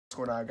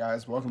What's going on,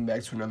 guys? Welcome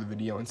back to another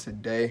video, and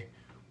today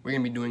we're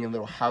gonna be doing a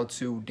little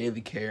how-to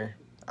daily care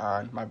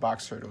on my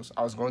box turtles.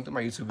 I was going through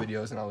my YouTube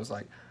videos and I was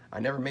like, I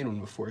never made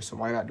one before, so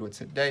why not do it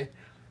today?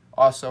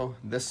 Also,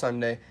 this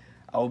Sunday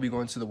I will be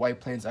going to the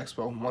White Plains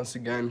Expo once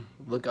again.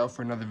 Look out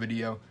for another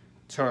video,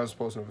 turn on those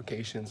post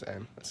notifications,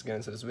 and let's get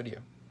into this video.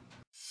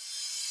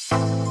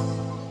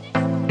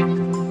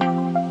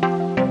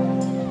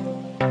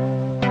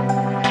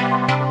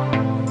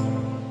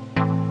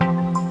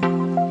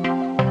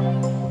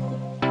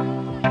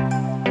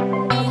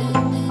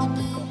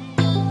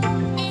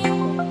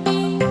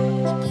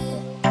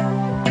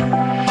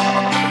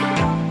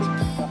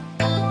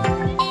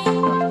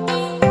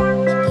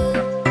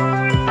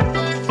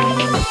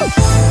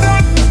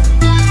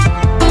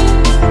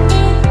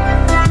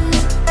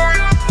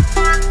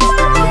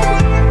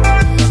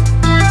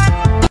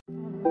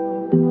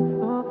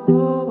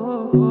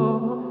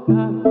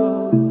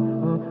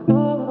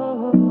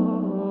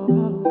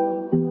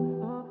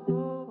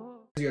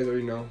 As you guys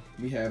already know,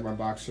 we have my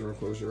box turtle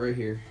enclosure right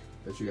here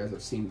that you guys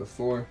have seen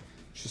before.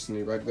 It's just in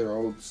the regular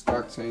old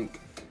stock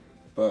tank,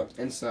 but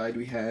inside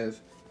we have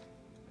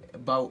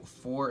about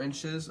 4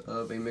 inches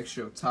of a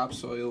mixture of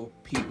topsoil,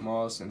 peat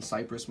moss, and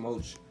cypress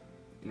mulch.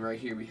 And right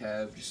here we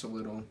have just a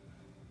little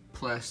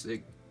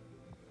plastic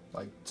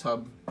like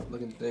tub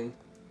looking thing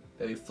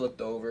that we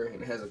flipped over,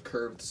 and it has a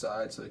curved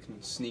side so it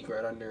can sneak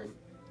right under and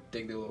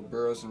dig their little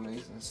burrows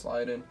underneath and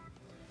slide in.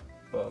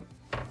 But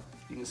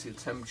you can see the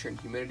temperature and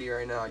humidity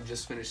right now. I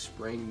just finished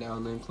spraying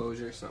down the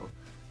enclosure, so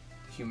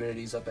the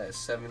humidity is up at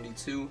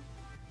 72.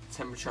 The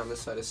temperature on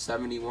this side is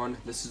 71.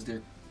 This is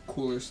their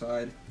cooler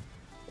side.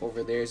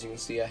 Over there, as you can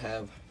see, I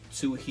have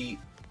 2 heat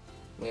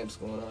lamps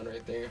going on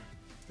right there,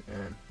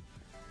 and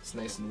it's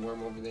nice and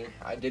warm over there.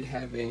 I did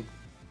have a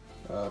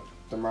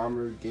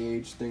thermometer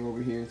gauge thing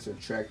over here to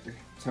track the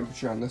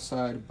temperature on this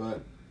side,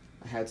 but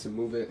I had to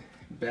move it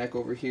back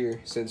over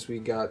here since we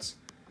got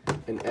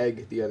an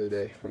egg the other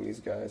day from these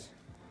guys.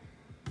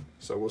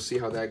 So we'll see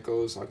how that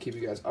goes. I'll keep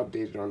you guys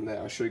updated on that.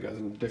 I'll show you guys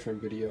in a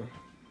different video,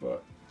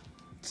 but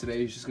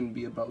today is just going to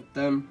be about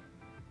them.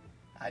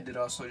 I did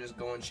also just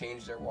go and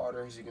change their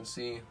water. As you can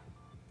see,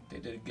 they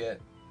did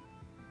get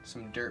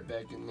some dirt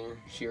back in there.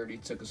 She already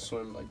took a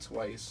swim like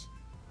twice.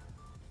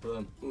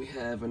 But we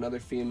have another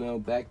female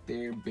back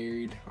there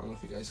buried. I don't know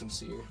if you guys can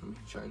see her. I'm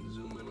trying to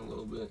zoom in a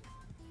little bit.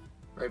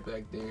 Right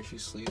back there,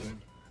 she's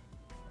sleeping.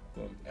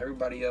 But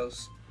everybody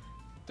else,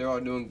 they're all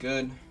doing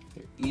good.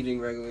 They're eating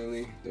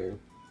regularly. They're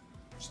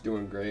just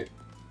doing great.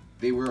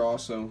 They were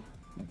also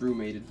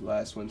brumated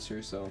last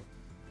winter, so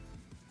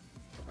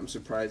I'm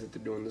surprised that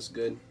they're doing this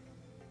good,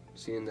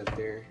 seeing that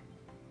they're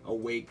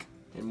awake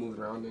and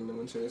moving around in the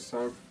winter this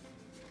time.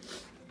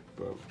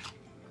 But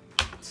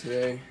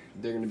today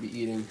they're going to be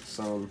eating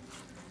some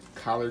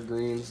collard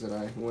greens that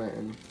I went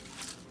and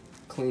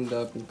cleaned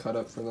up and cut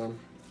up for them.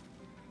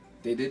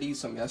 They did eat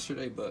some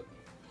yesterday, but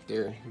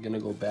they're going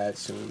to go bad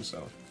soon, so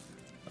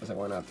I was like,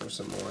 why not throw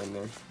some more in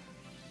there?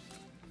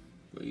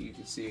 But you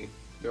can see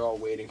they're all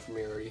waiting for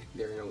me already.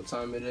 They already know what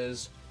time it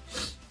is,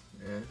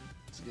 and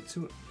let's get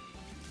to it.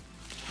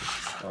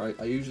 Alright,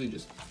 I usually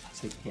just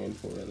take a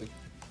handful really,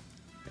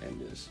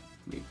 and just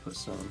maybe put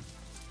some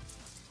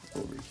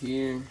over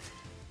here,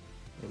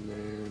 and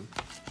then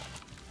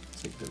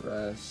take the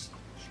rest,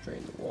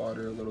 strain the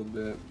water a little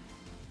bit.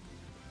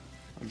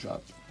 I'll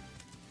drop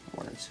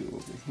 1 or 2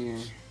 over here,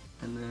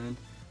 and then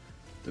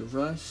the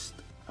rest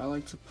I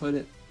like to put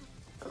it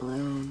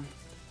around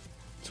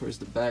towards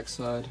the back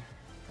side.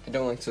 I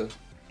don't like to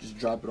just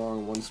drop it all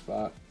in one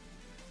spot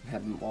and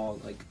have them all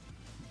like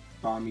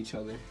bomb each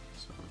other.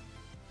 So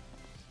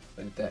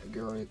like that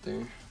girl right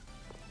there,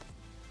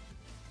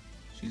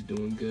 she's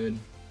doing good.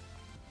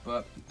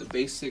 But the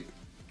basic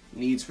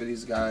needs for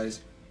these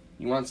guys,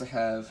 you want to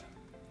have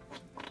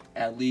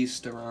at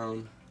least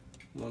around,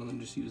 one of them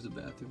just used the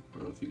bathroom, I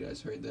don't know if you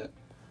guys heard that,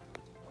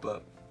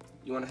 but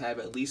you want to have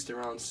at least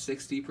around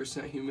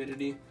 60%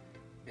 humidity,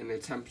 and their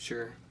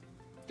temperature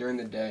during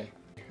the day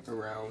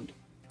around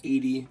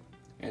 80,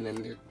 and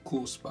then their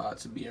cool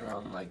spots would be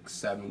around like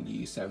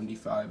 70,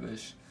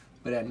 75-ish.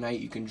 But at night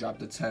you can drop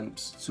the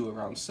temps to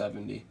around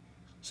 70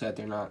 so that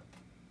they're not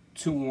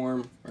too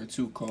warm or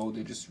too cold,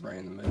 they're just right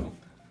in the middle.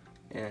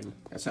 And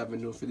that's what I've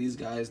been doing for these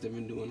guys. They've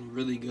been doing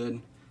really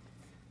good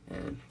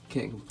and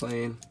can't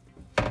complain.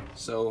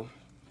 So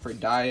for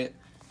diet,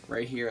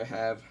 right here I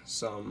have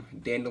some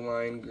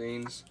dandelion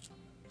greens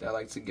that I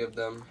like to give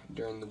them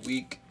during the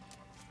week.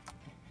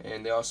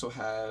 And they also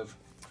have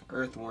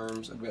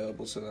earthworms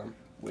available to them,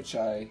 which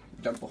I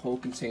dump a whole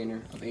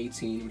container of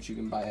 18, which you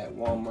can buy at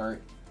Walmart,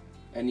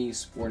 any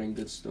sporting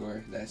goods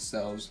store that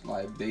sells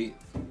live bait.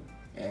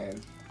 And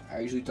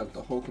I usually dump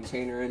the whole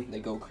container in. They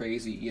go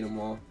crazy, eat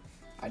them all.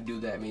 I do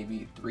that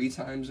maybe 3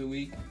 times a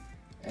week.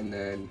 And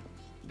then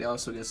they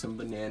also get some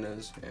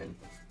bananas and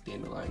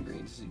dandelion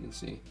greens, as you can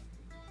see.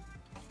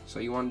 So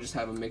you want to just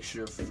have a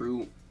mixture of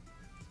fruit,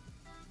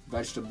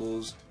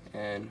 vegetables,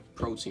 and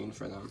protein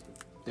for them.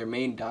 Their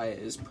main diet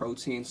is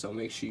protein, so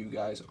make sure you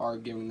guys are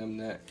giving them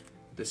that.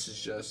 This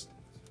is just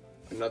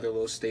another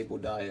little staple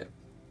diet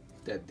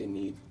that they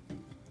need.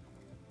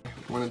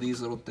 one of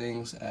these little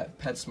things at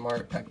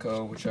PetSmart,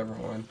 Petco, whichever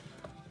one,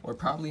 or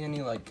probably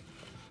any like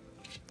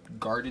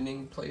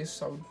gardening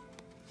place I would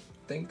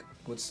think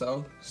would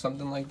sell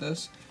something like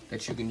this,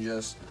 that you can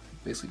just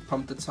basically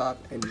pump the top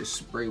and just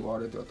spray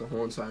water throughout the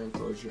whole entire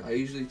enclosure. I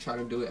usually try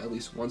to do it at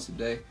least once a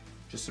day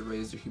just to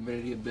raise the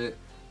humidity a bit,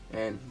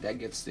 and that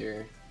gets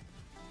their,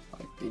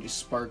 like, they just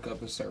spark up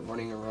and start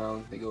running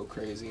around. They go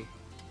crazy.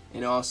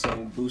 And it also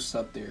boosts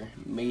up their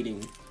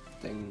mating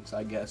things,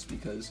 I guess,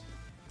 because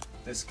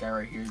this guy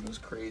right here goes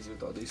crazy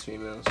with all these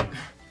females.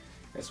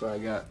 That's why I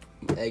got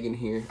an egg in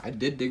here. I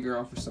did dig her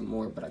out for some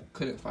more, but I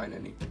couldn't find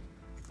any.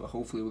 But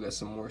hopefully we'll get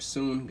some more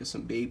soon, get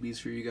some babies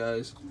for you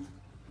guys.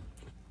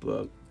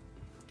 But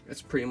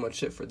that's pretty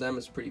much it for them.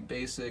 It's pretty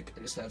basic.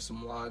 I just have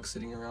some logs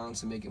sitting around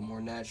to make it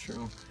more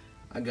natural.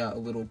 I got a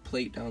little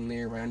plate down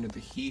there right under the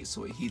heat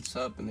so it heats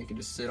up and they can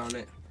just sit on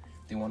it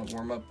if they want to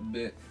warm up a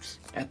bit.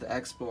 At the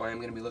expo, I am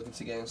going to be looking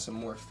to get some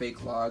more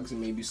fake logs and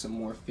maybe some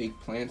more fake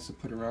plants to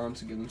put around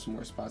to give them some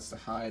more spots to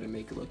hide and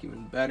make it look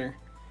even better.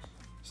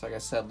 So like I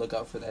said, look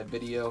out for that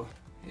video.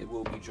 It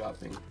will be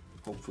dropping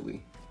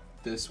hopefully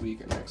this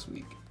week or next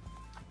week.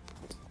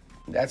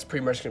 That's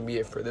pretty much going to be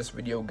it for this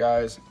video,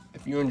 guys.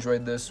 If you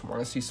enjoyed this, want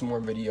to see some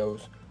more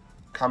videos,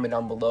 comment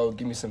down below,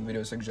 give me some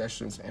video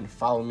suggestions, and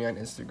follow me on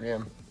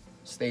Instagram.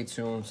 Stay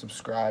tuned,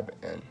 subscribe,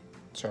 and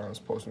turn on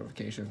post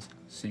notifications.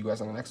 See you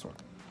guys on the next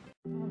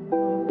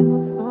one.